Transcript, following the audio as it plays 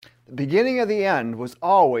The beginning of the end was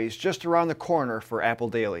always just around the corner for Apple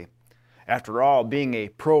Daily. After all, being a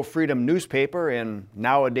pro-freedom newspaper in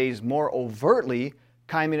nowadays more overtly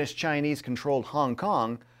Communist Chinese-controlled Hong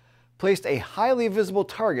Kong placed a highly visible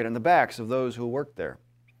target on the backs of those who worked there.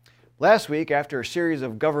 Last week, after a series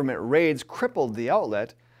of government raids crippled the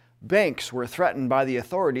outlet, banks were threatened by the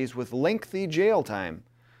authorities with lengthy jail time.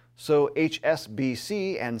 So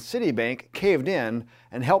HSBC and Citibank caved in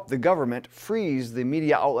and helped the government freeze the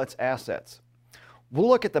media outlet's assets. We'll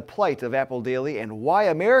look at the plight of Apple Daily and why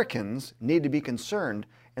Americans need to be concerned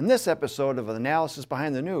in this episode of Analysis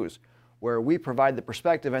Behind the News, where we provide the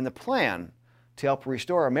perspective and the plan to help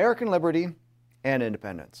restore American liberty and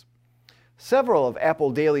independence. Several of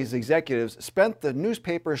Apple Daily's executives spent the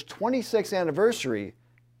newspaper's 26th anniversary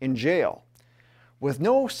in jail. With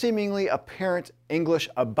no seemingly apparent English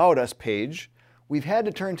About Us page, we've had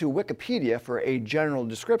to turn to Wikipedia for a general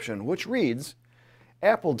description, which reads,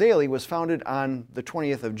 Apple Daily was founded on the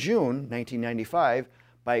 20th of June, 1995,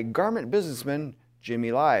 by garment businessman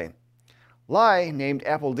Jimmy Lai. Lai named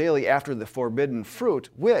Apple Daily after the forbidden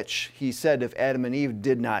fruit, which, he said, if Adam and Eve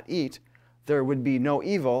did not eat, there would be no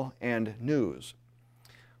evil and news.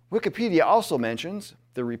 Wikipedia also mentions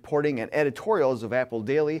the reporting and editorials of Apple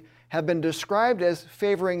Daily have been described as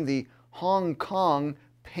favoring the Hong Kong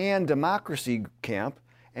pan-democracy camp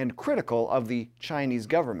and critical of the Chinese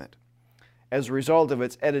government. As a result of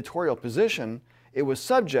its editorial position, it was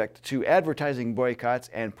subject to advertising boycotts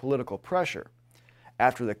and political pressure.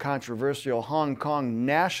 After the controversial Hong Kong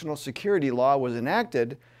national security law was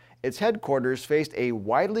enacted, its headquarters faced a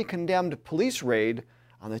widely condemned police raid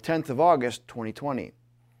on the 10th of August 2020.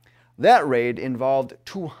 That raid involved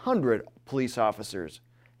 200 police officers.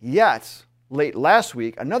 Yet, late last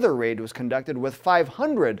week, another raid was conducted with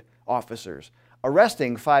 500 officers,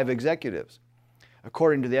 arresting 5 executives.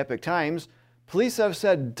 According to the Epoch Times, police have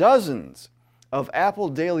said dozens of Apple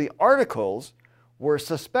Daily articles were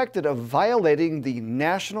suspected of violating the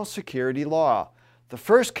national security law, the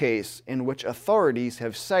first case in which authorities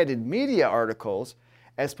have cited media articles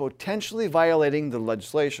as potentially violating the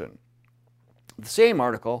legislation. The same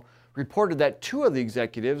article reported that 2 of the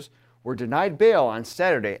executives were denied bail on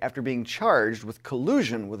Saturday after being charged with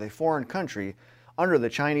collusion with a foreign country under the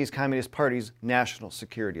Chinese Communist Party's national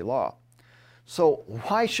security law. So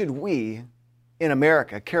why should we in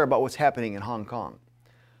America care about what's happening in Hong Kong?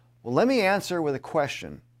 Well, let me answer with a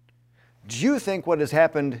question. Do you think what has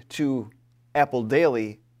happened to Apple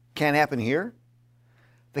Daily can happen here?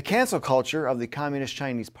 The cancel culture of the Communist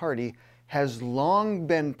Chinese Party has long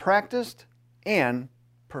been practiced and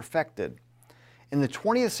perfected. In the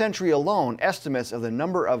 20th century alone, estimates of the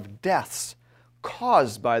number of deaths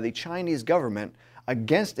caused by the Chinese government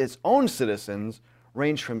against its own citizens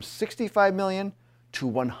range from 65 million to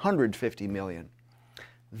 150 million.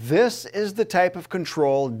 This is the type of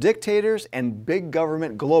control dictators and big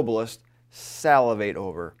government globalists salivate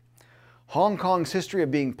over. Hong Kong's history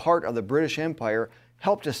of being part of the British Empire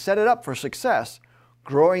helped to set it up for success,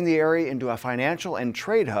 growing the area into a financial and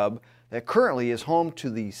trade hub that currently is home to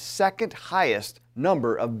the second highest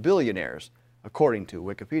number of billionaires, according to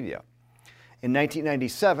Wikipedia. In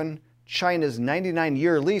 1997, China's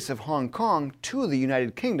 99-year lease of Hong Kong to the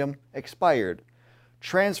United Kingdom expired,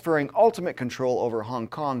 transferring ultimate control over Hong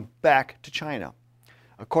Kong back to China.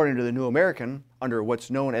 According to the New American, under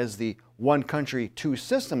what's known as the One Country, Two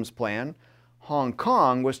Systems plan, Hong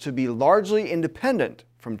Kong was to be largely independent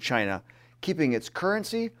from China, keeping its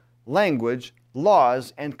currency, language,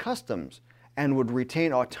 laws, and customs, and would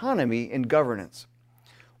retain autonomy in governance.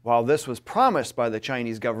 While this was promised by the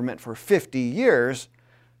Chinese government for 50 years,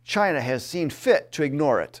 China has seen fit to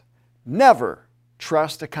ignore it. Never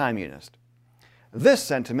trust a communist. This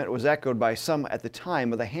sentiment was echoed by some at the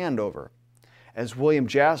time of the handover. As William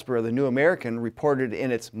Jasper of the New American reported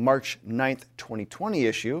in its March 9, 2020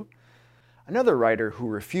 issue, another writer who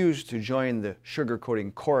refused to join the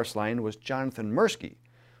sugarcoating chorus line was Jonathan Mirsky,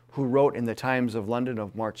 who wrote in the Times of London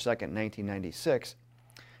of March 2, 1996,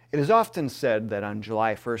 "It is often said that on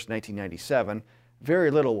July 1, 1997,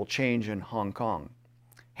 very little will change in Hong Kong.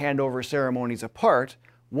 Handover ceremonies apart,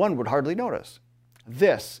 one would hardly notice.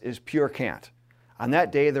 This is pure cant. On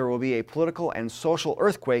that day, there will be a political and social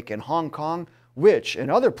earthquake in Hong Kong, which, in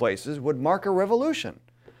other places, would mark a revolution.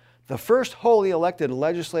 The first wholly elected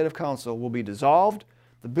Legislative Council will be dissolved,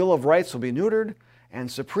 the Bill of Rights will be neutered, and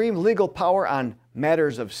supreme legal power on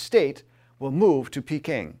matters of state will move to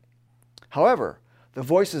Peking." However, the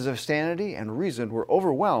voices of sanity and reason were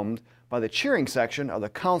overwhelmed by the cheering section of the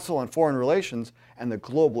Council on Foreign Relations and the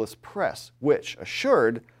globalist press, which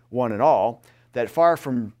assured one and all that far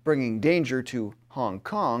from bringing danger to Hong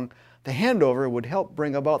Kong, The handover would help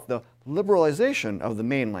bring about the liberalization of the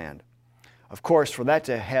mainland. Of course, for that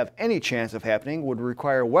to have any chance of happening would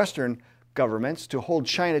require Western governments to hold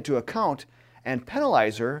China to account and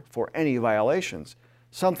penalize her for any violations,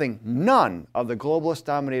 something none of the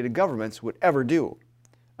globalist-dominated governments would ever do,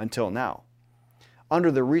 until now.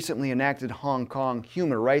 Under the recently enacted Hong Kong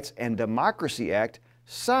Human Rights and Democracy Act,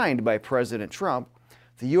 signed by President Trump,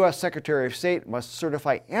 the U.S. Secretary of State must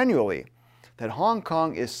certify annually that Hong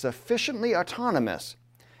Kong is sufficiently autonomous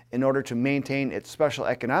in order to maintain its special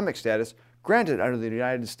economic status granted under the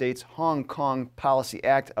United States Hong Kong Policy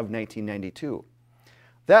Act of 1992.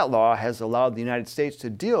 That law has allowed the United States to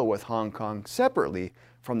deal with Hong Kong separately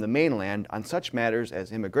from the mainland on such matters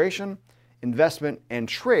as immigration, investment, and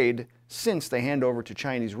trade since the handover to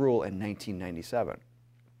Chinese rule in 1997.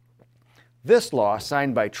 This law,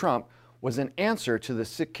 signed by Trump, was an answer to the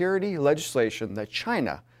security legislation that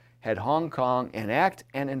China had Hong Kong enact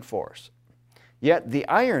and enforce. Yet the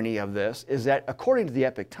irony of this is that, according to the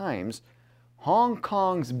Epoch Times, Hong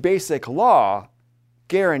Kong's basic law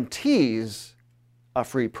guarantees a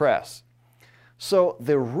free press. So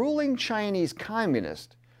the ruling Chinese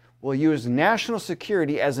communist will use national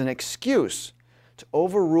security as an excuse to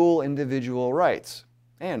overrule individual rights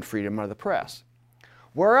and freedom of the press.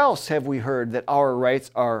 Where else have we heard that our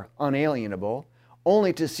rights are unalienable,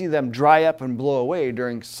 only to see them dry up and blow away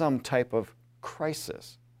during some type of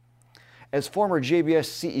crisis? As former JBS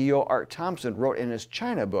CEO Art Thompson wrote in his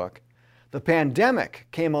China book, the pandemic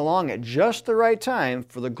came along at just the right time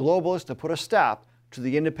for the globalists to put a stop to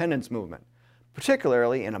the independence movement,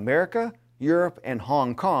 particularly in America, Europe, and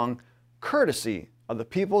Hong Kong, courtesy of the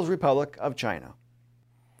People's Republic of China.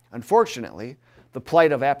 Unfortunately, the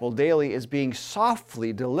plight of Apple Daily is being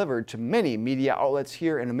softly delivered to many media outlets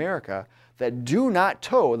here in America that do not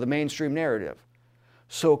toe the mainstream narrative.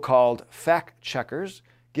 So-called fact-checkers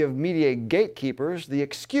give media gatekeepers the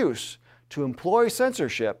excuse to employ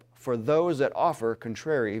censorship for those that offer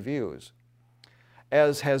contrary views.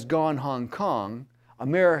 As has gone Hong Kong,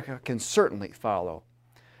 America can certainly follow,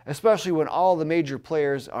 especially when all the major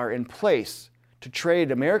players are in place to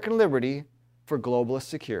trade American liberty for globalist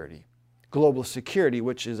security. Globalist security,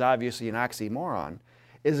 which is obviously an oxymoron,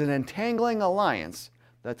 is an entangling alliance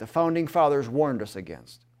that the Founding Fathers warned us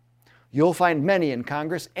against. You'll find many in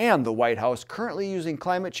Congress and the White House currently using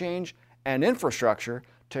climate change and infrastructure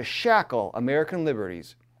to shackle American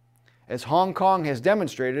liberties. As Hong Kong has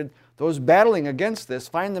demonstrated, those battling against this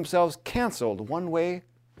find themselves canceled one way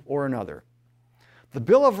or another. The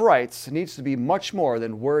Bill of Rights needs to be much more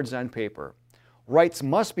than words on paper. Rights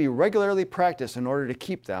must be regularly practiced in order to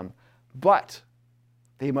keep them, but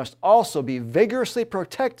they must also be vigorously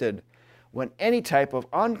protected when any type of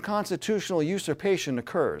unconstitutional usurpation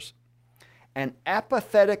occurs. An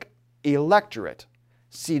apathetic electorate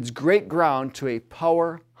cedes great ground to a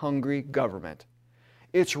power-hungry government.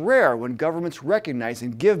 It's rare when governments recognize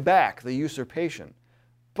and give back the usurpation,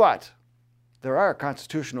 but there are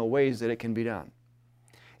constitutional ways that it can be done.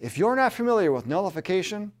 If you're not familiar with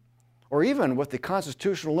nullification, or even with the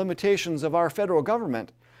constitutional limitations of our federal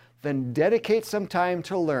government, then dedicate some time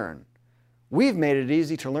to learn. We've made it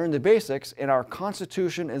easy to learn the basics in our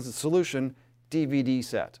Constitution is the Solution DVD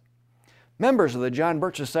set. Members of the John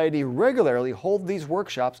Birch Society regularly hold these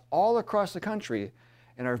workshops all across the country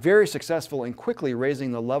and are very successful in quickly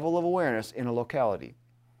raising the level of awareness in a locality.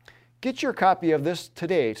 Get your copy of this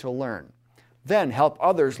today to learn. Then help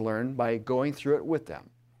others learn by going through it with them.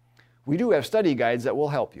 We do have study guides that will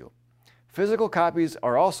help you. Physical copies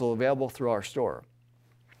are also available through our store.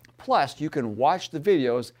 Plus, you can watch the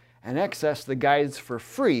videos and access the guides for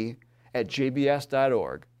free at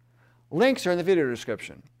jbs.org. Links are in the video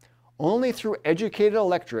description. Only through educated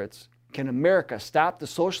electorates can America stop the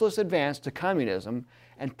socialist advance to communism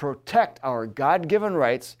and protect our God-given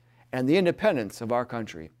rights and the independence of our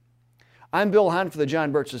country. I'm Bill Hahn for the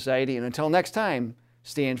John Birch Society, and until next time,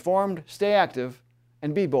 stay informed, stay active,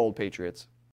 and be bold, patriots.